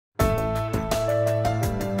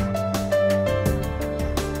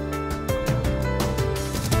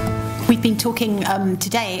We've been talking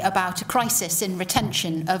today about a crisis in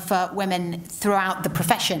retention of women throughout the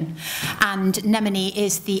profession, and Nemone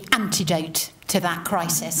is the antidote to that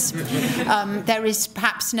crisis. There is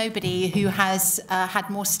perhaps nobody who has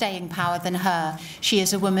had more staying power than her. She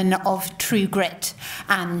is a woman of true grit,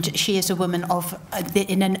 and she is a woman of,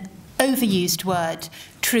 in an overused word,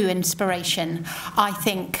 true inspiration. I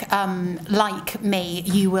think, like me,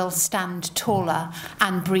 you will stand taller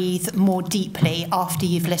and breathe more deeply after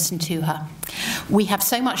you've listened to her. We have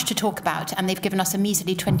so much to talk about, and they've given us a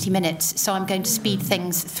measly 20 minutes, so I'm going to speed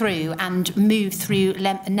things through and move through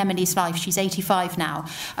Nemone's life. She's 85 now,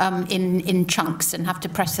 in chunks, and have to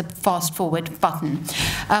press the fast forward button.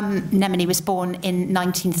 Nemone was born in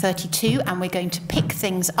 1932, and we're going to pick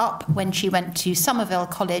things up when she went to Somerville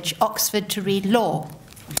College, Oxford, to read law.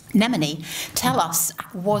 Nemone, tell us,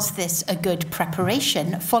 was this a good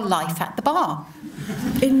preparation for life at the bar?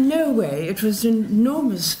 In no way. It was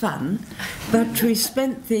enormous fun, but we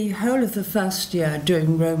spent the whole of the first year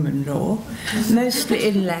doing Roman law, mostly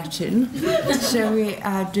in Latin. So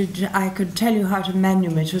I could tell you how to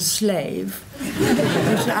manumit a slave,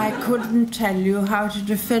 but I couldn't tell you how to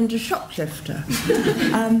defend a shoplifter.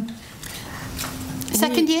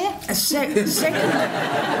 Second year?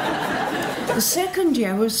 The second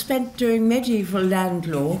year was spent doing medieval land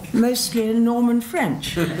law, mostly in Norman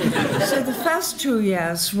French. So the first 2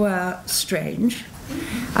 years were strange.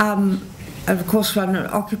 Of course, one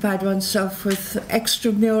occupied oneself with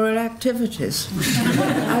extramural activities.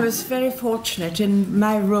 I was very fortunate. In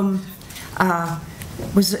my room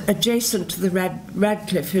was adjacent to the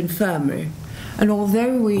Radcliffe Infirmary, and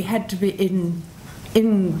although we had to be in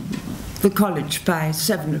the college by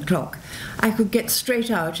 7 o'clock, I could get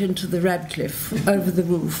straight out into the Radcliffe over the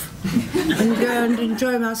roof and go and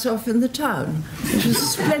enjoy myself in the town. It was a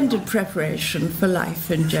splendid preparation for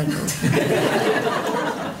life in general.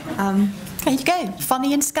 There you go,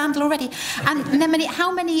 funny and scandal already. And Nemone,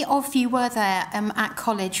 how many of you were there at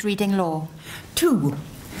college reading law? 2.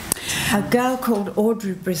 A girl called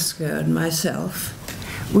Audrey Briscoe and myself.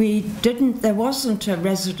 There wasn't a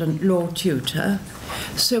resident law tutor,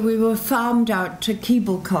 so we were farmed out to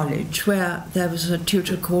Keble College, where there was a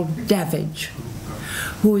tutor called Davidge,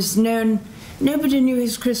 who was known, nobody knew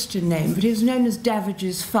his Christian name, but he was known as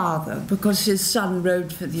Davidge's father because his son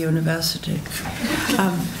rode for the university.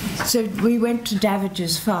 So we went to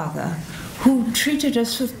Davidge's father, who treated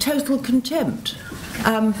us with total contempt.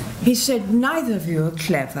 He said, neither of you are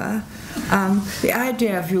clever. The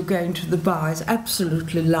idea of you going to the bar is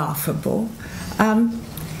absolutely laughable.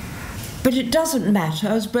 But it doesn't matter,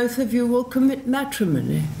 as both of you will commit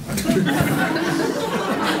matrimony.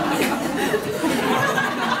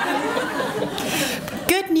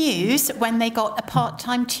 Good news when they got a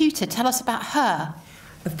part-time tutor. Tell us about her.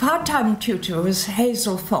 The part-time tutor was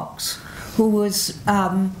Hazel Fox, who was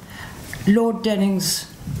Lord Denning's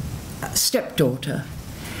stepdaughter.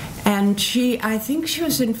 And I think she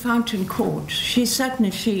was in Fountain Court. She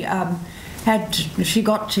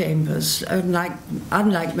got chambers,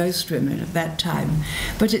 unlike most women at that time.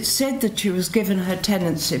 But it's said that she was given her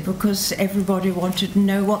tenancy because everybody wanted to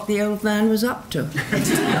know what the old man was up to.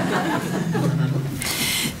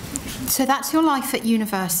 So that's your life at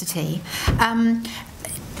university.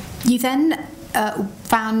 You then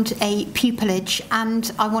found a pupillage, and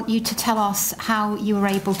I want you to tell us how you were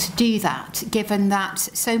able to do that, given that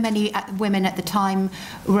so many women at the time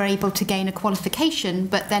were able to gain a qualification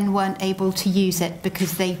but then weren't able to use it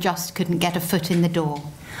because they just couldn't get a foot in the door.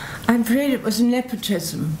 I'm afraid it was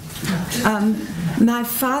nepotism. My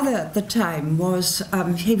father at the time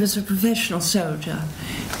he was a professional soldier,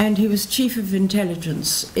 and he was chief of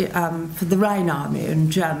intelligence for the Rhine Army in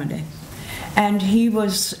Germany, and he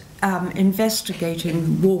was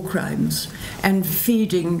investigating war crimes and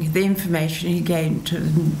feeding the information he gained to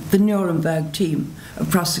the Nuremberg team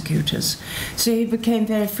of prosecutors. So he became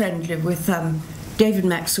very friendly with David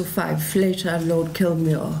Maxwell Fyfe, later Lord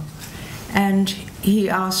Kilmuir, and he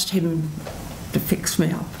asked him to fix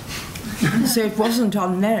me up. So it wasn't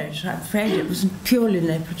on merit, I'm afraid, it was purely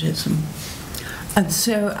nepotism. And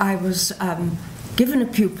so I was given a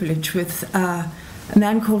pupillage with a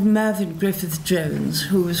man called Mervyn Griffith-Jones,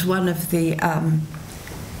 who was one of the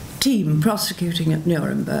team prosecuting at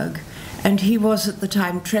Nuremberg, and he was at the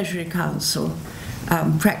time Treasury Counsel,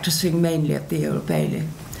 practising mainly at the Old Bailey.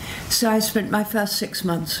 So I spent my first 6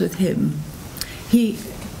 months with him. He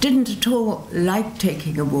didn't at all like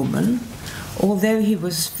taking a woman, although he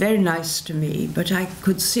was very nice to me, but I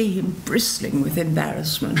could see him bristling with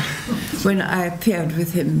embarrassment when I appeared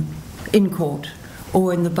with him in court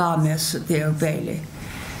or in the bar mess at the Old Bailey.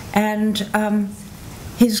 And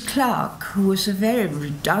his clerk, who was a very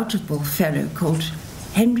redoubtable fellow called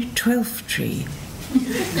Henry Twelfthtree,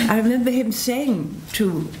 I remember him saying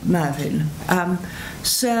to Mervyn,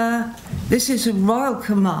 "Sir, this is a royal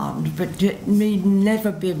command, but it need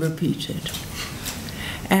never be repeated."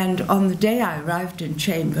 And on the day I arrived in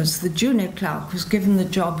Chambers, the junior clerk was given the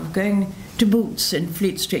job of going to Boots in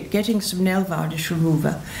Fleet Street, getting some nail varnish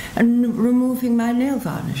remover, and removing my nail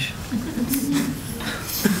varnish.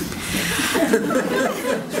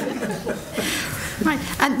 Right,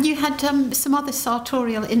 and you had some other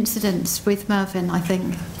sartorial incidents with Mervyn, I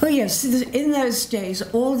think. Oh yes, in those days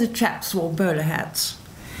all the chaps wore bowler hats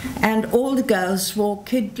and all the girls wore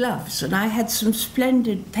kid gloves, and I had some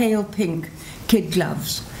splendid pale pink kid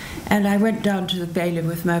gloves, and I went down to the Bailey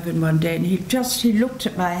with Mervyn one day, and he looked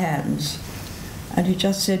at my hands and he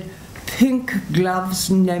just said, "Pink gloves,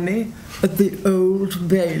 Nemmy, at the Old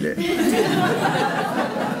Bailey."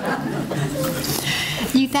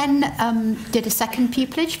 You then did a second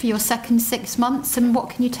pupillage for your second 6 months, and what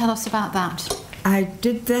can you tell us about that? I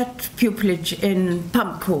did that pupillage in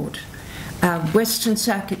Pump Court, Western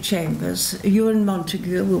Circuit Chambers. Ewan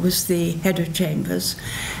Montague, who was the head of Chambers,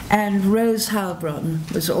 and Rose Heilbronn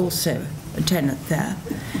was also a tenant there.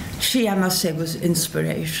 She, I must say, was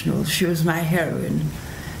inspirational. She was my heroine.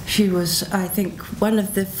 She was, I think, one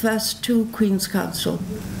of the first two Queen's Counsel,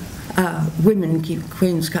 women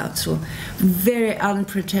Queen's Counsel. Very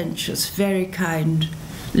unpretentious, very kind,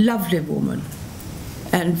 lovely woman,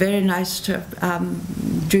 and very nice to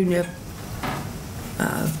junior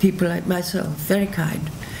people like myself, very kind.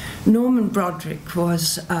 Norman Broderick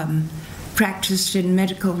was practised in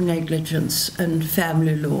medical negligence and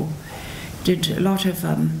family law, did a lot of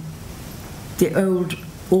the old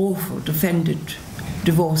awful defended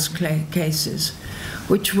divorce cases,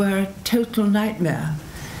 which were a total nightmare.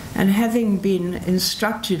 And having been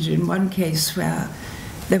instructed in one case where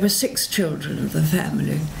there were 6 children of the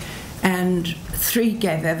family, and 3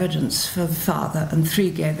 gave evidence for the father and 3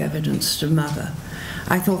 gave evidence to mother,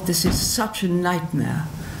 I thought, this is such a nightmare.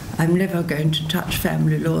 I'm never going to touch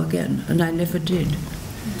family law again, and I never did.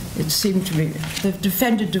 It seemed to me the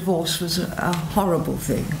defended divorce was a horrible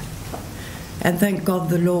thing. And thank God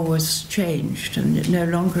the law was changed and it no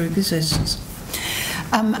longer exists.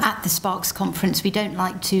 At the Sparks conference, we don't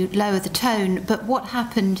like to lower the tone, but what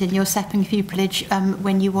happened in your second pupillage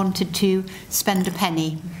when you wanted to spend a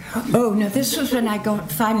penny? Oh, no, this was when I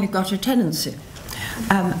finally got a tenancy.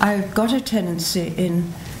 I got a tenancy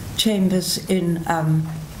in Chambers in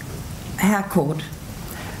Harcourt.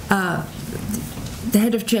 The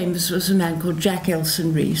head of Chambers was a man called Jack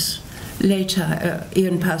Elson-Rees. Later,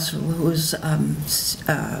 Ian Percival, who was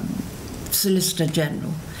Solicitor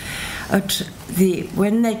General.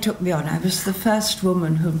 When they took me on, I was the first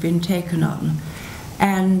woman who'd been taken on.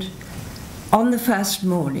 And on the first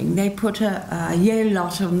morning, they put a Yale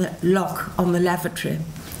lock on the lavatory.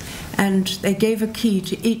 And they gave a key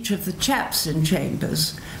to each of the chaps in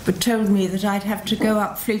Chambers, but told me that I'd have to go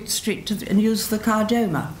up Fleet Street and use the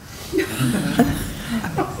Cardoma.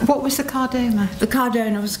 What was the Cardoma? The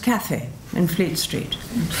Cardoma was a cafe in Fleet Street.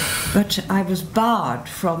 But I was barred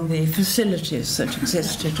from the facilities that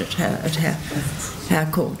existed at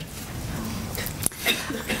Harcourt.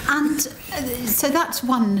 And so that's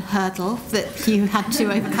one hurdle that you had to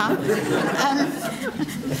overcome.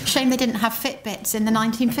 Shame they didn't have Fitbits in the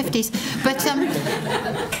 1950s. But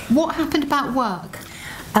what happened about work?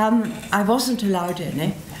 I wasn't allowed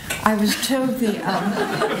any. I was told the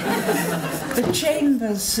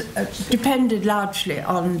Chambers depended largely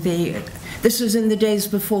on this was in the days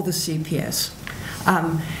before the CPS.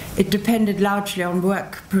 It depended largely on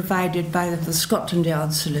work provided by the Scotland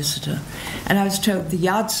Yard solicitor. And I was told the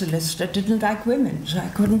Yard solicitor didn't like women, so I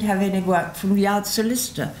couldn't have any work from the Yard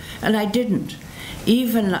solicitor. And I didn't.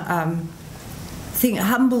 Even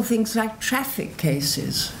humble things like traffic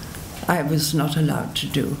cases, I was not allowed to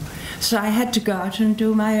do. So I had to go out and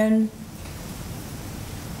do my own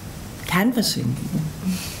canvassing.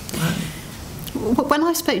 When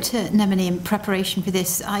I spoke to Nemone in preparation for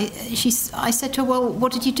this, I said to her, well,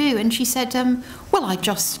 what did you do? And she said, well, I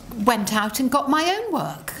just went out and got my own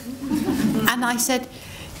work. And I said,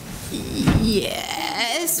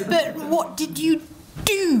 yes, but what did you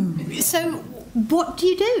do? So what do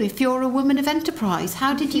you do if you're a woman of enterprise?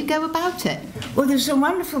 How did you go about it? Well, there's a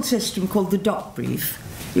wonderful system called the dock brief.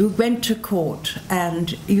 You went to court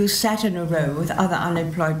and you sat in a row with other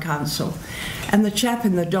unemployed counsel, and the chap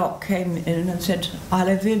in the dock came in and said, "I'll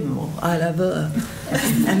have him," or "I'll have her,"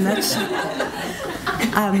 and that's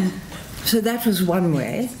so that was one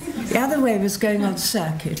way. The other way was going on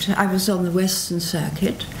circuit. I was on the Western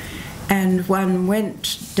Circuit, and one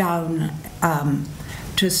went down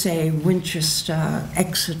to, say, Winchester,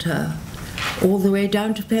 Exeter, all the way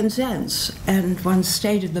down to Penzance. And one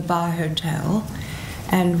stayed in the bar hotel,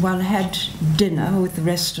 and one had dinner with the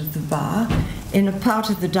rest of the bar in a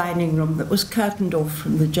part of the dining room that was curtained off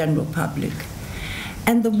from the general public.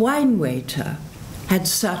 And the wine waiter had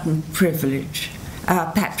certain patronage,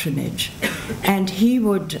 and he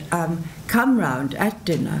would come round at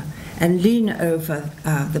dinner and lean over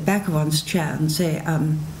the back of one's chair and say,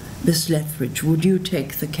 Miss Lethbridge, would you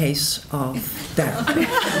take the case of that?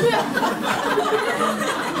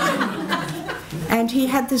 And he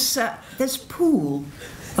had this pool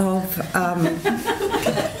of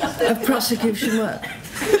prosecution work.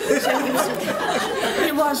 So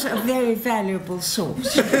he was a very valuable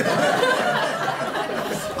source.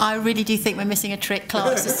 I really do think we're missing a trick.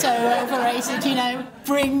 Clerks are so overrated, you know.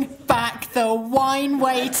 Bring back the wine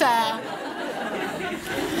waiter.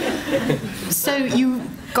 So you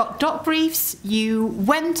got dock briefs, you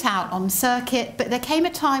went out on circuit, but there came a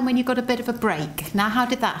time when you got a bit of a break. Now, how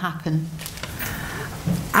did that happen?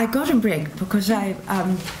 I got a break because I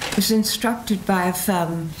was instructed by a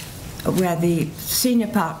firm where the senior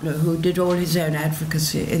partner, who did all his own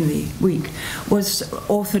advocacy in the week, was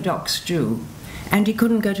Orthodox Jew, and he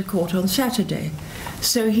couldn't go to court on Saturday.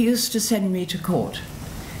 So he used to send me to court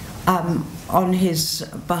on his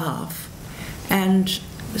behalf. And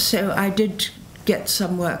so I did get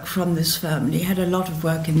some work from this firm. And he had a lot of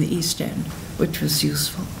work in the East End, which was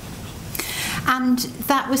useful. And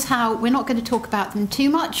that was how, we're not going to talk about them too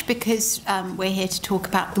much because we're here to talk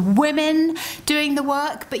about the women doing the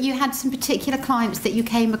work, but you had some particular clients that you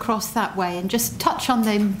came across that way, and just touch on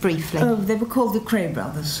them briefly. Oh, they were called the Krays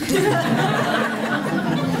brothers.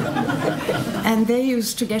 And they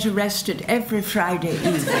used to get arrested every Friday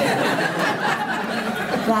evening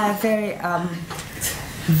by a very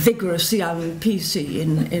vigorous young PC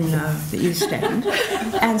in the East End.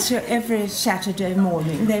 And so every Saturday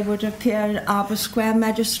morning they would appear in Arbor Square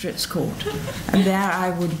Magistrates Court. And there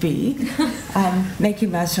I would be,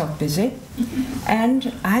 making myself busy.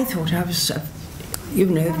 And I thought I was, you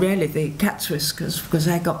know, really the cat's whiskers, because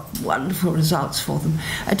I got wonderful results for them.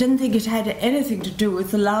 I didn't think it had anything to do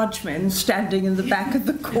with the large men standing in the back of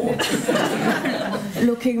the court,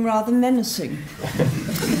 looking rather menacing.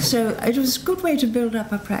 So it was a good way to build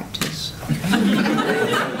up a practice.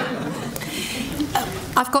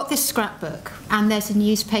 I've got this scrapbook, and there's a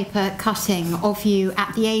newspaper cutting of you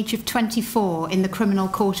at the age of 24 in the Criminal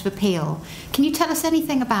Court of Appeal. Can you tell us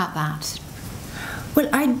anything about that? Well,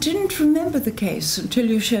 I didn't remember the case until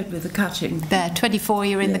you showed me the cutting. There, 24,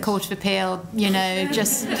 you're in Yes. the Court of Appeal, you know,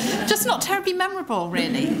 just not terribly memorable,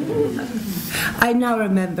 really. I now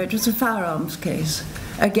remember it was a firearms case,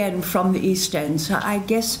 again from the East End, so I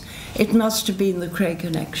guess it must have been the Krays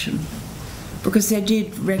connection, because they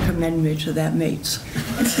did recommend me to their mates.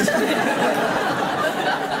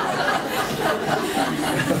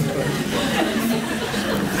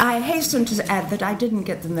 I hasten to add that I didn't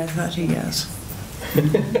get them their 30 years.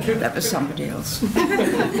 That was somebody else.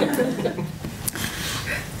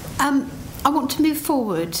 I want to move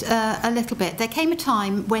forward a little bit. There came a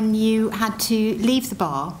time when you had to leave the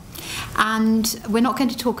bar, and we're not going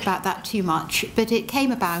to talk about that too much, but it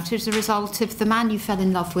came about as a result of the man you fell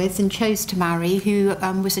in love with and chose to marry, who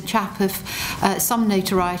was a chap of some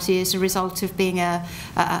notoriety as a result of being a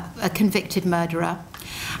convicted murderer.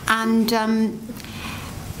 And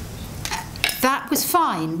that was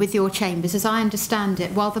fine with your chambers, as I understand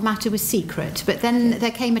it, while the matter was secret. But then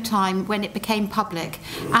there came a time when it became public.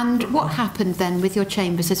 And what happened then with your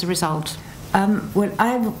chambers as a result?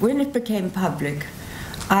 When it became public,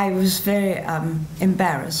 I was very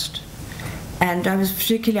embarrassed. And I was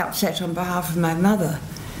particularly upset on behalf of my mother.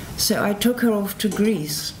 So I took her off to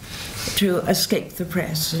Greece to escape the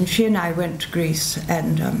press. And she and I went to Greece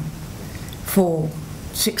and for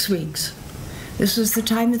 6 weeks. This was the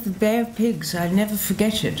time of the Bay of Pigs. I'll never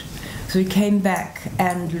forget it. So we came back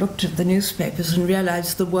and looked at the newspapers and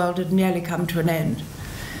realised the world had nearly come to an end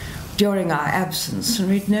during our absence, and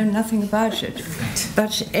we'd known nothing about it.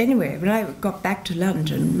 But anyway, when I got back to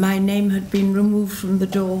London, my name had been removed from the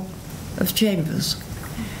door of Chambers.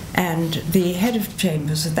 And the head of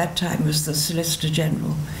Chambers at that time was the Solicitor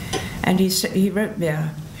General. And he wrote me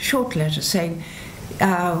a short letter saying,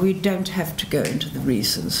 we don't have to go into the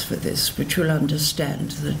reasons for this, but you'll understand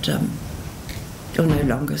that you're no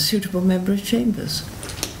longer a suitable member of Chambers.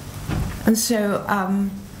 And so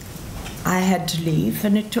I had to leave,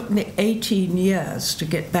 and it took me 18 years to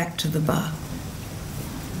get back to the bar.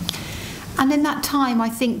 And in that time, I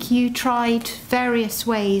think you tried various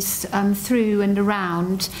ways through and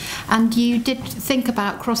around, and you did think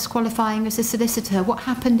about cross-qualifying as a solicitor. What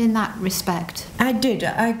happened in that respect? I did.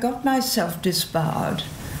 I got myself disbarred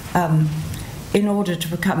in order to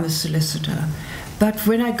become a solicitor. But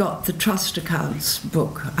when I got the trust accounts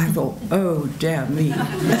book, I thought, oh, dear me.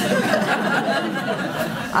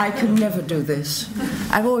 I can never do this.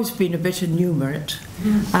 I've always been a bit enumerate.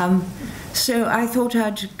 So I thought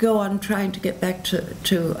I'd go on trying to get back to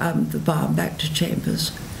the bar, back to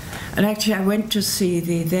Chambers. And actually I went to see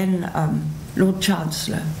the then Lord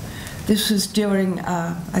Chancellor. This was during,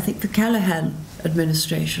 I think, the Callaghan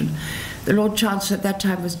administration. The Lord Chancellor at that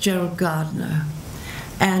time was Gerald Gardner.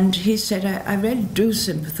 And he said, I really do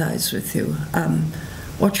sympathise with you.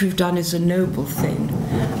 What you've done is a noble thing.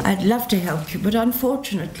 I'd love to help you, but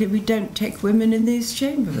unfortunately we don't take women in these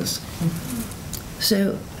chambers.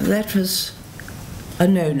 So that was a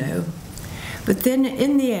no-no. But then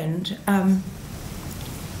in the end,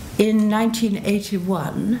 in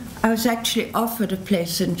 1981, I was actually offered a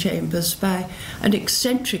place in Chambers by an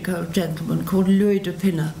eccentric old gentleman called Louis de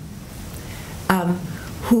Pinner,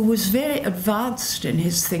 who was very advanced in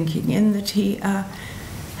his thinking, in that he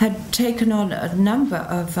had taken on a number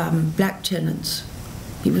of black tenants.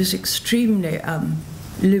 He was extremely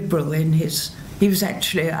liberal in his... He was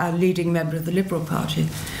actually a leading member of the Liberal Party.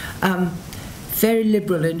 Very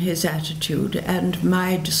liberal in his attitude, and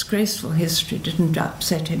my disgraceful history didn't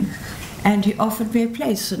upset him. And he offered me a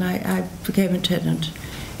place, and I became a tenant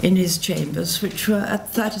in his chambers, which were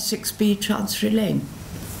at 36B Chancery Lane.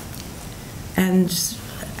 And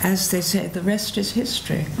as they say, the rest is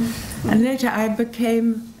history. And later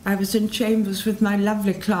I was in chambers with my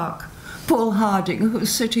lovely clerk, Paul Harding, who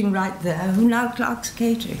was sitting right there, who now clerks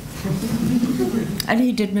Katie. And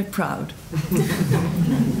he did me proud.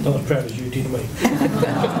 Not as proud as you did me.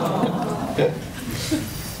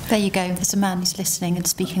 There you go, there's a man who's listening and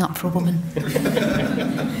speaking up for a woman.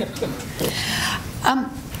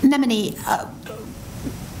 Nemone,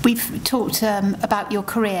 we've talked about your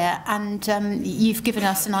career, and you've given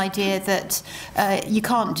us an idea that you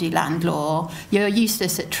can't do land law, you're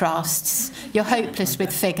useless at trusts, you're hopeless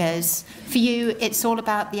with figures. For you, it's all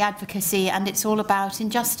about the advocacy and it's all about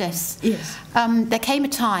injustice. Yes. There came a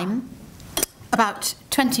time, about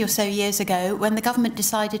 20 or so years ago, when the government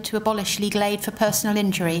decided to abolish legal aid for personal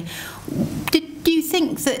injury. Do you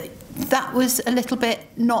think that that was a little bit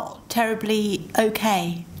not terribly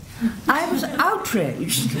okay? I was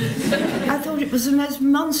outraged. I thought it was the most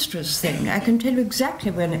monstrous thing. I can tell you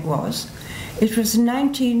exactly when it was. It was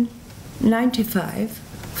 1995,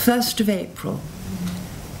 1st of April.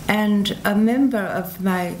 And a member of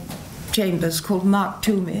my chambers called Mark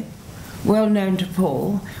Toomey, well known to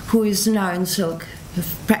Paul, who is now in Silk,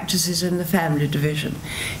 practices in the family division,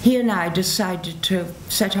 he and I decided to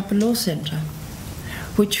set up a law centre,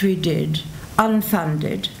 which we did,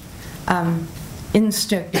 unfunded, in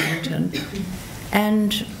Stoke Newington,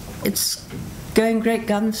 and it's going great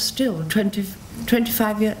guns still,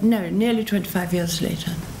 25 years, no, nearly 25 years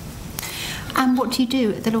later. And what do you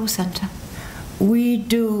do at the law centre? We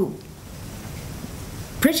do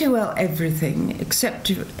pretty well everything except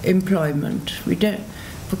employment. We don't,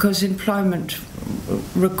 because employment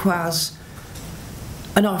requires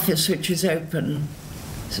an office which is open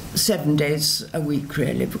 7 days a week,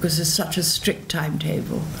 really, because there's such a strict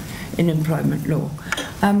timetable in employment law.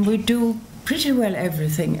 We do pretty well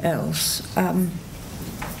everything else.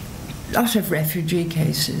 Lot of refugee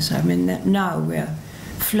cases. I mean, now we're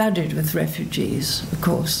flooded with refugees, of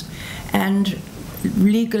course, and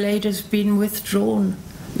legal aid has been withdrawn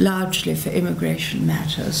largely for immigration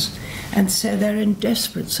matters, and so they're in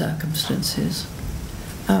desperate circumstances.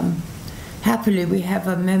 Happily, we have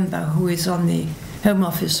a member who is on the Home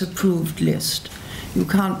Office approved list. You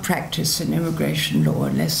can't practice in immigration law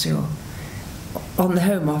unless you're on the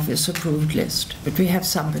Home Office approved list, but we have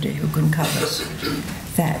somebody who can cover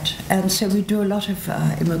that. And so we do a lot of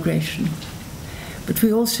immigration. But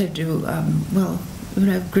we also do, well, you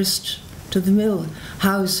know, grist to the mill,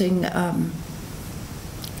 housing,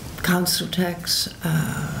 council tax,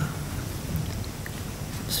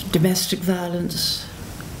 domestic violence,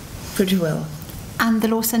 pretty well. And the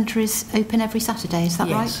law centre is open every Saturday, is that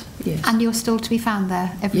right? Yes. And you're still to be found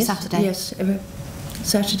there every Saturday? Yes, every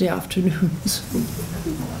Saturday afternoons.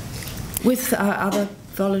 With other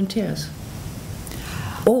volunteers.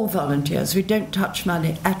 All volunteers. We don't touch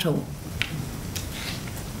money at all.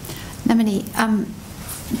 Nemone,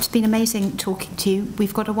 it's been amazing talking to you.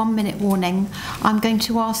 We've got a 1-minute warning. I'm going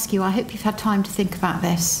to ask you, I hope you've had time to think about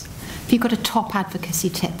this, if you've got a top advocacy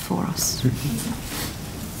tip for us.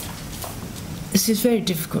 This is very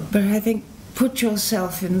difficult, but I think put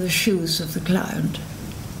yourself in the shoes of the client.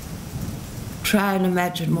 Try and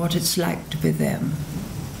imagine what it's like to be them.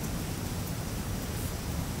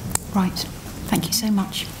 Right. Thank you so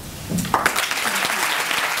much.